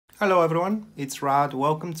Hello everyone, it's Rad.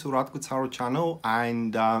 Welcome to Radko Tarot channel,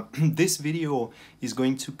 and this video is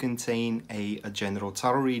going to contain a general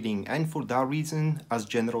tarot reading, and for that reason, as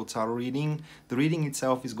general tarot reading, the reading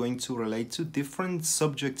itself is going to relate to different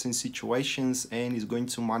subjects and situations and is going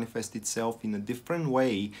to manifest itself in a different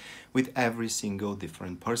way with every single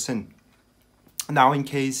different person. Now, in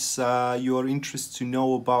case you are interested to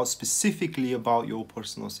know specifically about your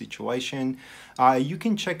personal situation, you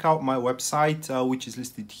can check out my website, which is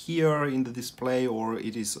listed here in the display, or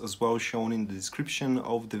it is as well shown in the description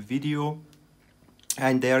of the video.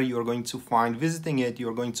 And there you are going to find, visiting it, you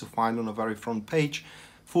are going to find on the very front page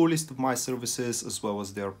full list of my services as well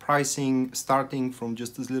as their pricing, starting from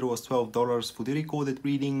just as little as $12 for the recorded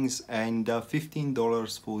readings and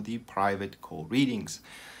 $15 for the private call readings.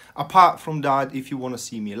 Apart from that, if you want to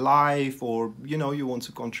see me live, or you want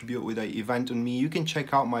to contribute with an event on me, you can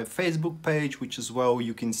check out my Facebook page, which as well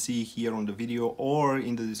you can see here on the video or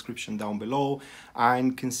in the description down below,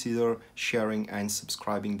 and consider sharing and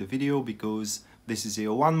subscribing the video, because this is a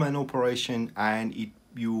one-man operation and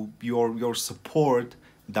your support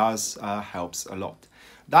does helps a lot.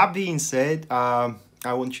 That being said, I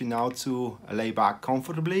want you now to lay back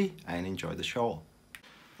comfortably and enjoy the show.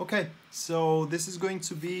 Okay, so this is going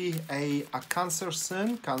to be a Cancer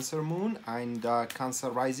Sun, Cancer Moon, and Cancer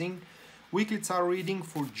Rising weekly tarot reading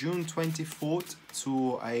for June 24th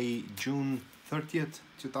to a June 30th,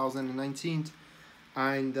 2019.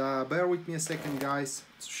 And bear with me a second, guys,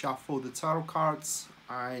 to shuffle the tarot cards,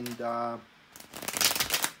 and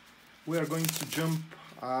we are going to jump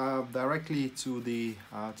directly to the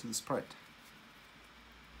spread.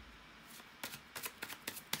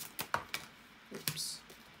 Oops.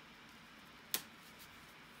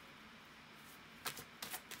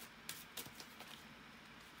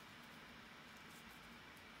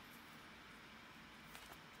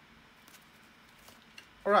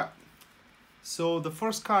 All right, so the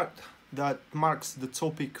first card that marks the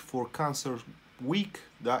topic for Cancer week,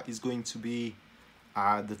 that is going to be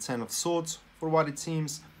the Ten of Swords, for what it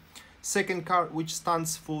seems. Second card, which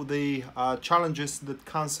stands for the challenges that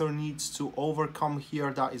Cancer needs to overcome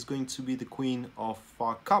here, that is going to be the Queen of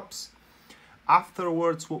Cups.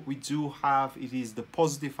 Afterwards, what we do have, it is the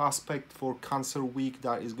positive aspect for Cancer week,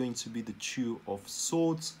 that is going to be the Two of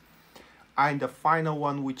Swords. And the final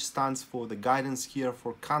one, which stands for the guidance here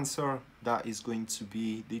for Cancer, that is going to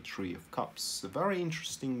be the Three of Cups. A very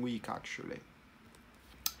interesting week, actually.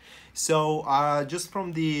 So just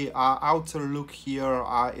from the outer look here,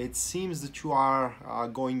 it seems that you are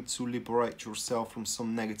going to liberate yourself from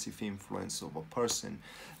some negative influence of a person.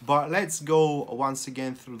 But let's go once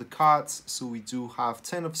again through the cards. So we do have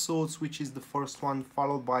Ten of Swords, which is the first one,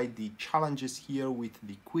 followed by the challenges here with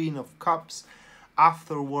the Queen of Cups.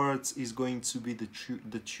 Afterwards is going to be the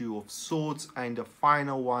Two of Swords, and the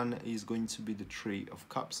final one is going to be the Three of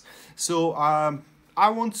Cups. So I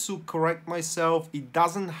want to correct myself. It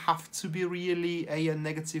doesn't have to be really a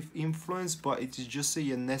negative influence, but it is just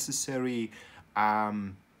a necessary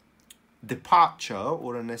departure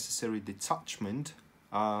or a necessary detachment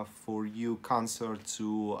for you, Cancer,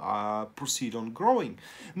 to proceed on growing.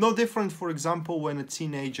 No different, for example, when a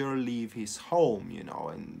teenager leaves his home,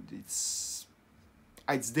 and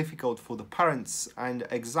it's difficult for the parents, and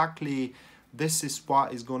exactly this is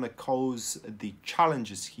what is going to cause the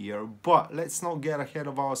challenges here. But let's not get ahead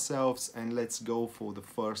of ourselves, and let's go for the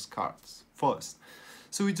first cards first.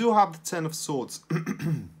 So we do have the Ten of Swords.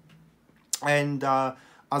 And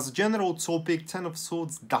as a general topic, Ten of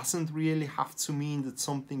Swords doesn't really have to mean that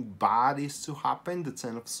something bad is to happen. The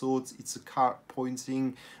Ten of Swords, it's a card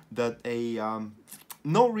pointing that a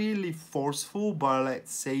not really forceful, but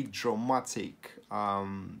let's say dramatic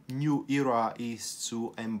new era is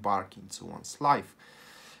to embark into one's life.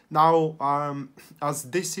 Now, as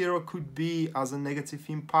this era could be as a negative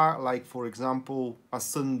impact, like for example a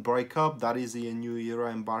sudden breakup, that is a new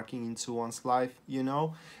era embarking into one's life,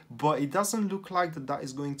 but it doesn't look like that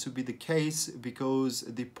is going to be the case, because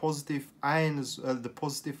the positive and the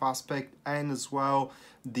positive aspect and as well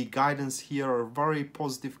the guidance here are very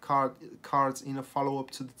positive cards in a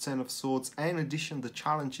follow-up to the Ten of Swords. And in addition, the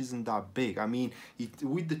challenge isn't that big. I mean,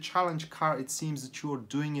 with the challenge card, it seems that you're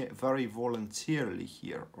doing it very voluntarily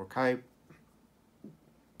here, okay?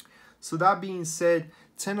 So that being said,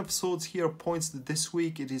 Ten of Swords here points that this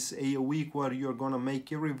week, it is a week where you're going to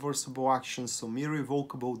make irreversible actions, some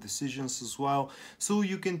irrevocable decisions as well. So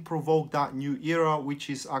you can provoke that new era,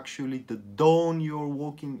 which is actually the dawn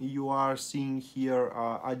you are seeing here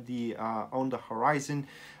at the on the horizon.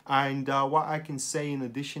 And what I can say in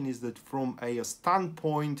addition is that from a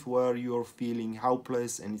standpoint where you're feeling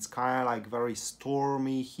helpless and it's kind of like very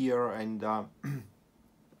stormy here, and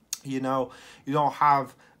you know, you don't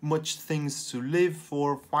have much things to live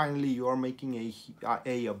for. Finally you are making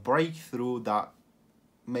a breakthrough that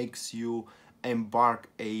makes you embark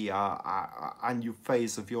a new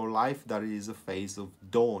phase of your life, that is a phase of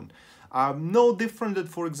dawn. No different that,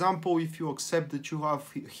 for example, if you accept that you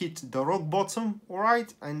have hit the rock bottom, all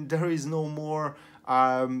right, and there is no more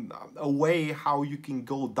a way how you can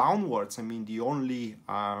go downwards. I mean, the only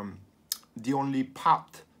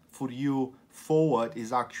path for you forward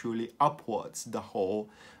is actually upwards, the whole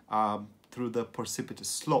through the precipitous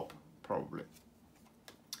slope, probably.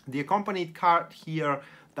 The accompanied card here,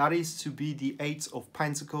 that is to be the Eight of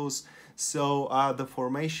Pentacles. So the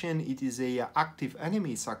formation, it is a active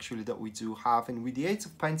enemies actually that we do have, and with the Eight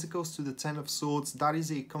of Pentacles to the Ten of Swords, that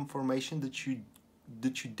is a confirmation that you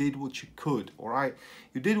did what you could. All right,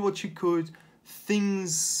 you did what you could.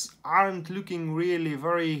 Things aren't looking really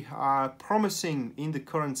very promising in the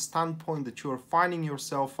current standpoint that you're finding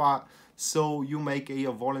yourself at. So you make a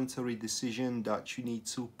voluntary decision that you need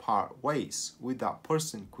to part ways with that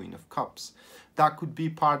person, Queen of Cups. That could be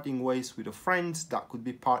parting ways with a friend, that could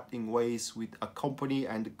be parting ways with a company,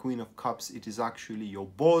 and the Queen of Cups, it is actually your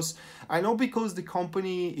boss. And not because the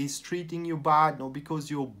company is treating you bad, not because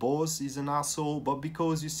your boss is an asshole, but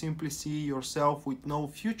because you simply see yourself with no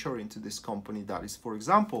future into this company. That is, for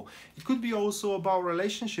example, it could be also about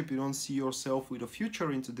relationship. You don't see yourself with a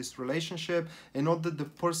future into this relationship, and not that the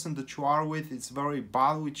person that you are with is very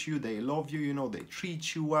bad with you, they love you, you know, they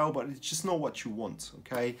treat you well, but it's just not what you want,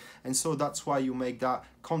 okay? And so that's why you make that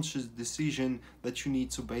conscious decision that you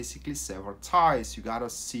need to basically sever ties. You gotta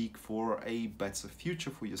seek for a better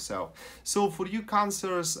future for yourself. So for you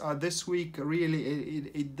Cancers, this week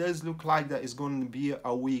really it does look like that is going to be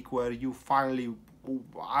a week where you finally,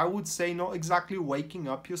 I would say, not exactly waking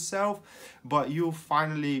up yourself, but you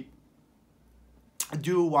finally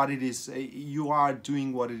do what it is, you are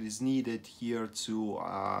doing what it is needed here to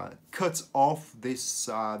cut off this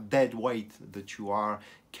dead weight that you are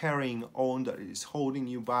carrying on, that is holding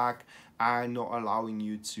you back and not allowing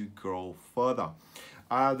you to grow further.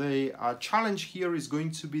 The challenge here is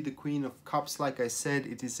going to be the Queen of Cups. Like I said,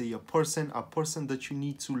 it is a person that you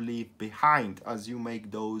need to leave behind as you make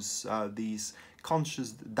those these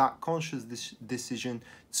conscious decision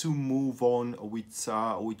to move on with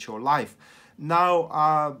your life.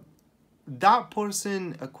 Now that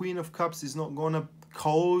person, a Queen of Cups, is not gonna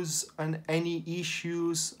cause any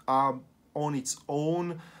issues on its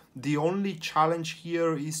own. The only challenge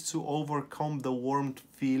here is to overcome the warm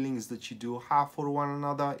feelings that you do have for one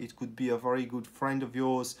another. It could be a very good friend of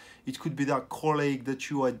yours, it could be that colleague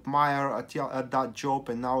that you admire at that job,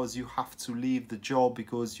 and now as you have to leave the job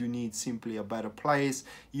because you need simply a better place,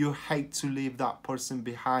 you hate to leave that person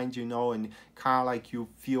behind, you know, and kind of like you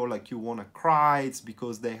feel like you want to cry. It's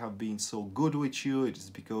because they have been so good with you, it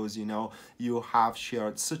is because, you know, you have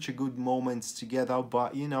shared such a good moments together,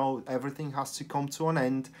 but you know, everything has to come to an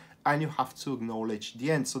end and you have to acknowledge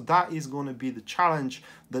the end. So that is going to be the challenge,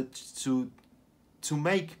 that to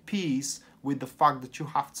make peace with the fact that you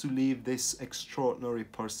have to leave this extraordinary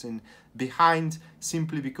person behind,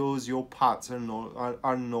 simply because your paths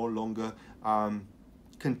are no longer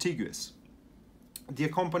contiguous. The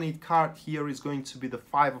accompanied card here is going to be the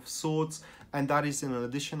Five of Swords, and that is an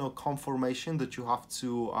additional confirmation that you have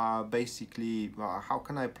to basically, how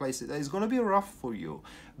can I place it? It's going to be rough for you.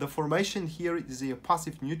 The formation here is a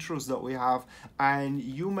passive neutrals that we have, and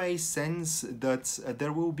you may sense that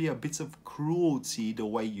there will be a bit of cruelty the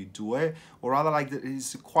way you do it, or rather like that it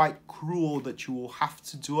is quite cruel that you will have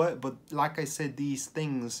to do it. But like I said, these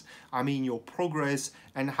things, I mean, your progress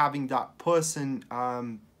and having that person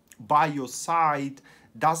by your side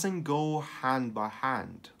doesn't go hand by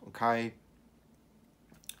hand, okay?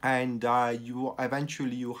 And you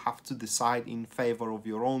eventually you have to decide in favor of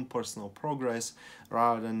your own personal progress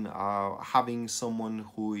rather than having someone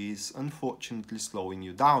who is unfortunately slowing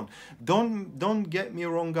you down. Don't get me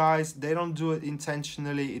wrong, guys, they don't do it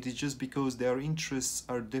intentionally. It is just because their interests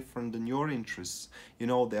are different than your interests, you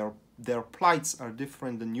know, their plights are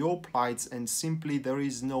different than your plights, and simply there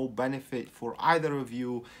is no benefit for either of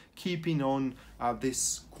you keeping on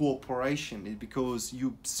this cooperation, because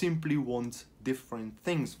you simply want different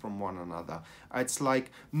things from one another. It's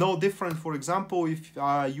like no different, for example, if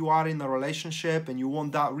you are in a relationship and you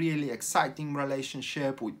want that really exciting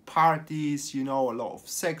relationship with parties, you know, a lot of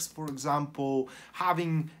sex, for example,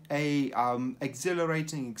 having a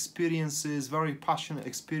exhilarating experiences, very passionate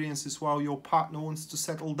experiences, while your partner wants to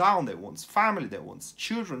settle down, they want family, they want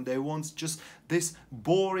children, they want just this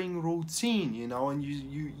boring routine, you know, and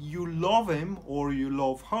you love him or you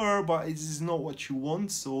love her, but it is not what you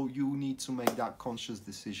want, so you need to make that conscious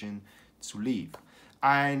decision to leave.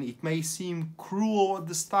 and it may seem cruel at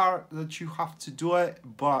the start that you have to do it,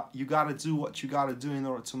 but you gotta do what you gotta do in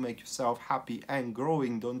order to make yourself happy and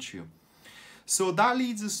growing, don't you? So that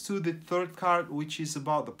leads us to the third card, which is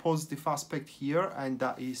about the positive aspect here, and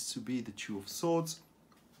that is to be the Two of Swords.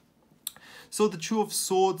 So the Two of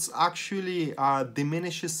Swords actually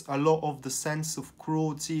diminishes a lot of the sense of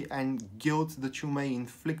cruelty and guilt that you may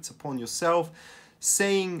inflict upon yourself,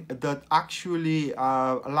 saying that actually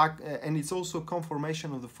and it's also a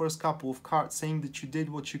confirmation of the first couple of cards, saying that you did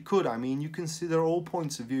what you could. I mean, you consider all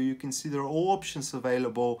points of view, you consider all options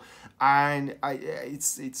available, and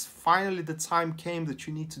it's finally the time came that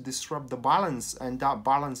you need to disrupt the balance, and that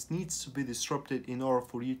balance needs to be disrupted in order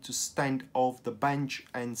for you to stand off the bench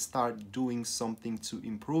and start doing something to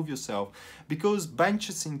improve yourself. Because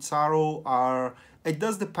benches in tarot are, it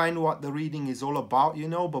does depend what the reading is all about, you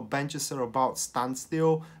know, but benches are about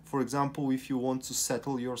standstill. For example, if you want to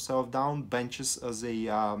settle yourself down, benches as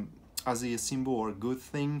a symbol or a good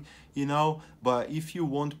thing, you know. But if you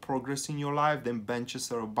want progress in your life, then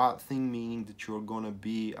benches are a bad thing, meaning that you're gonna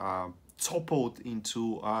be toppled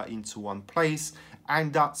into one place,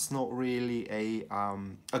 and that's not really a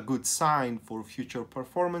good sign for future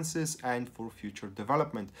performances and for future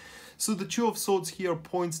development. So the Two of Swords here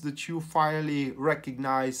points that you finally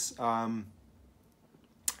recognize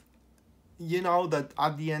you know, that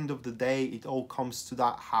at the end of the day it all comes to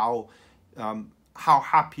that, how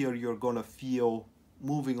happier you're gonna feel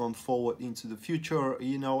moving on forward into the future,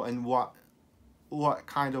 you know, and what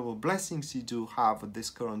kind of blessings you do have at this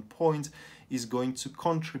current point is going to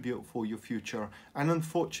contribute for your future. And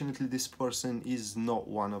unfortunately, this person is not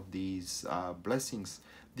one of these blessings.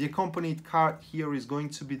 The accompanied card here is going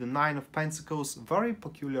to be the Nine of Pentacles. Very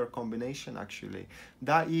peculiar combination, actually.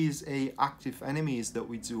 That is a active enemies that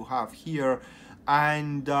we do have here.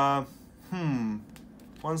 And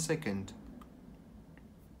one second.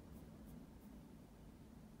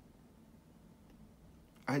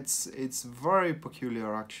 It's very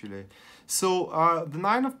peculiar, actually. So the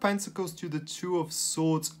Nine of Pentacles to the Two of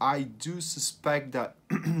Swords, I do suspect that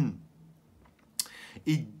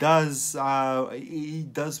it does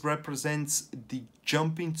represent the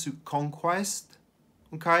jumping to conquest,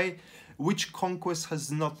 okay, which conquest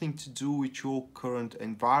has nothing to do with your current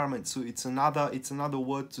environment. So it's another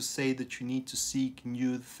word to say that you need to seek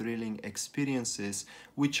new thrilling experiences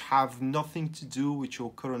which have nothing to do with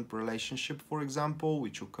your current relationship, for example,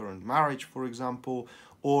 with your current marriage, for example,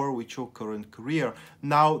 or with your current career.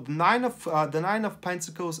 Now, the Nine of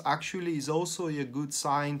Pentacles actually is also a good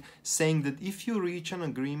sign, saying that if you reach an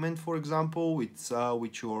agreement, for example, with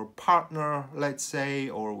your partner, let's say,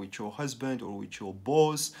 or with your husband or with your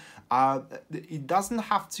boss, it doesn't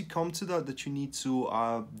have to come to that you need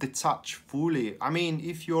to detach fully. I mean,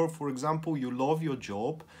 if you're, for example, you love your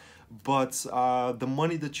job, but the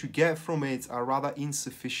money that you get from it are rather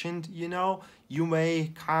insufficient, you know, you may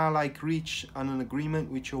kind of like reach an agreement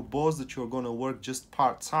with your boss that you're going to work just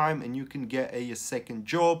part-time, and you can get a second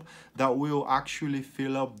job that will actually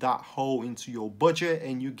fill up that hole into your budget,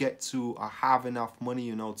 and you get to have enough money,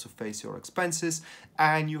 you know, to face your expenses,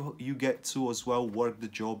 and you get to as well work the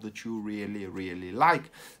job that you really like.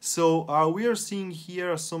 So we are seeing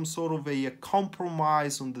here some sort of a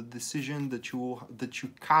compromise on the decision that you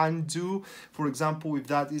can do. For example, if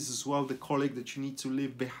that is as well the colleague that you need to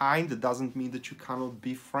leave behind, that doesn't mean that you cannot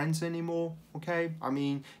be friends anymore, okay? I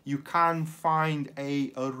mean, you can find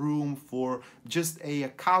a room for just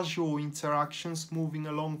a casual interactions moving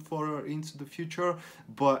along further into the future,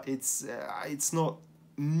 but it's not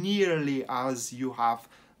nearly as you have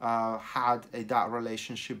had that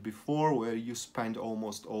relationship before, where you spend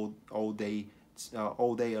almost all day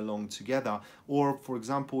along together. Or for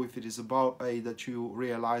example, if it is about that you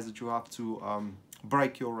realize that you have to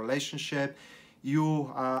break your relationship,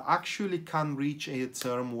 you actually can reach a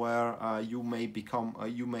term where you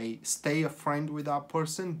may stay a friend with that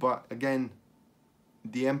person, but again,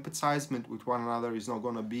 the empathizement with one another is not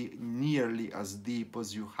going to be nearly as deep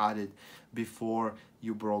as you had it before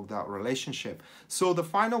you broke that relationship. So the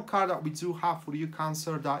final card that we do have for you,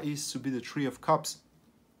 Cancer, that is to be the Three of Cups,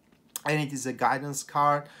 and it is a guidance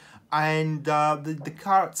card. And the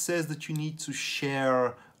card says that you need to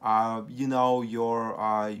share you know,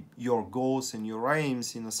 your goals and your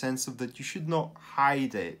aims, in a sense of that you should not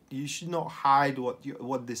hide it. You should not hide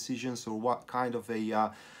what decisions or what kind of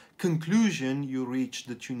a conclusion you reach,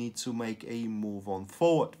 that you need to make a move on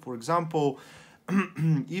forward. For example,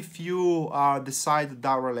 if you decide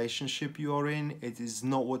that relationship you are in, it is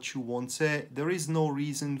not what you wanted, there is no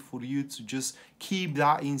reason for you to just keep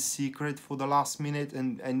that in secret for the last minute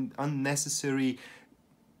and unnecessary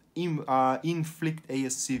inflict a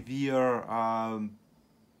severe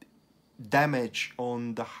damage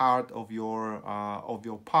on the heart of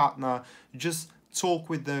your partner, just talk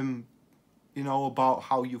with them, you know, about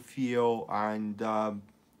how you feel, and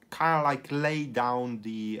kind of like lay down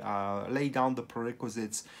the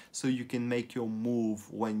prerequisites so you can make your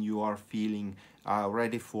move when you are feeling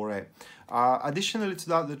ready for it. Additionally to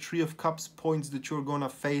that, the Three of Cups points that you're gonna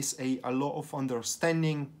face a lot of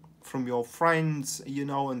understanding from your friends, you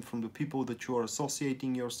know, and from the people that you are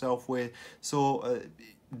associating yourself with. So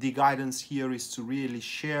the guidance here is to really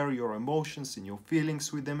share your emotions and your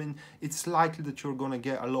feelings with them, and it's likely that you're going to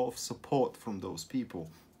get a lot of support from those people.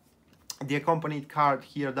 The accompanied card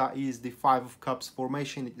here, that is the Five of Cups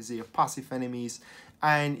formation. It is a passive enemies,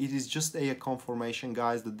 and it is just a confirmation,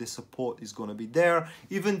 guys, that the support is going to be there,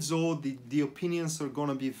 even though the opinions are going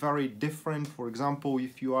to be very different. For example,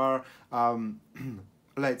 if you are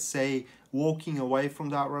let's say walking away from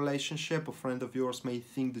that relationship, a friend of yours may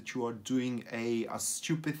think that you are doing a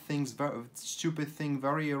stupid thing,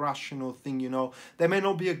 very irrational thing, you know. They may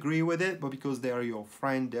not be agree with it, but because they are your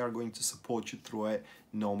friend, they are going to support you through it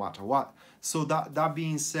no matter what. So that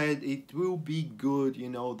being said, it will be good, you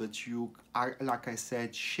know, that you, like I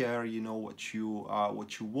said, share, you know, what you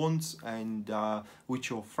want, and with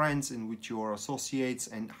your friends and with your associates,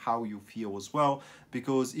 and how you feel as well,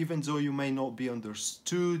 because even though you may not be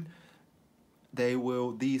understood,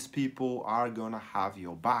 these people are gonna have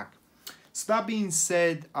your back. So that being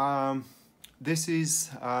said, this is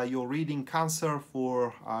your reading, Cancer,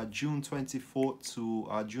 for June 24th to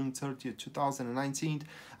June 30th 2019.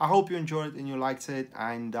 I hope you enjoyed and you liked it,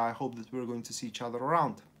 and I hope that we're going to see each other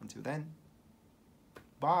around. Until then,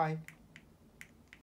 bye.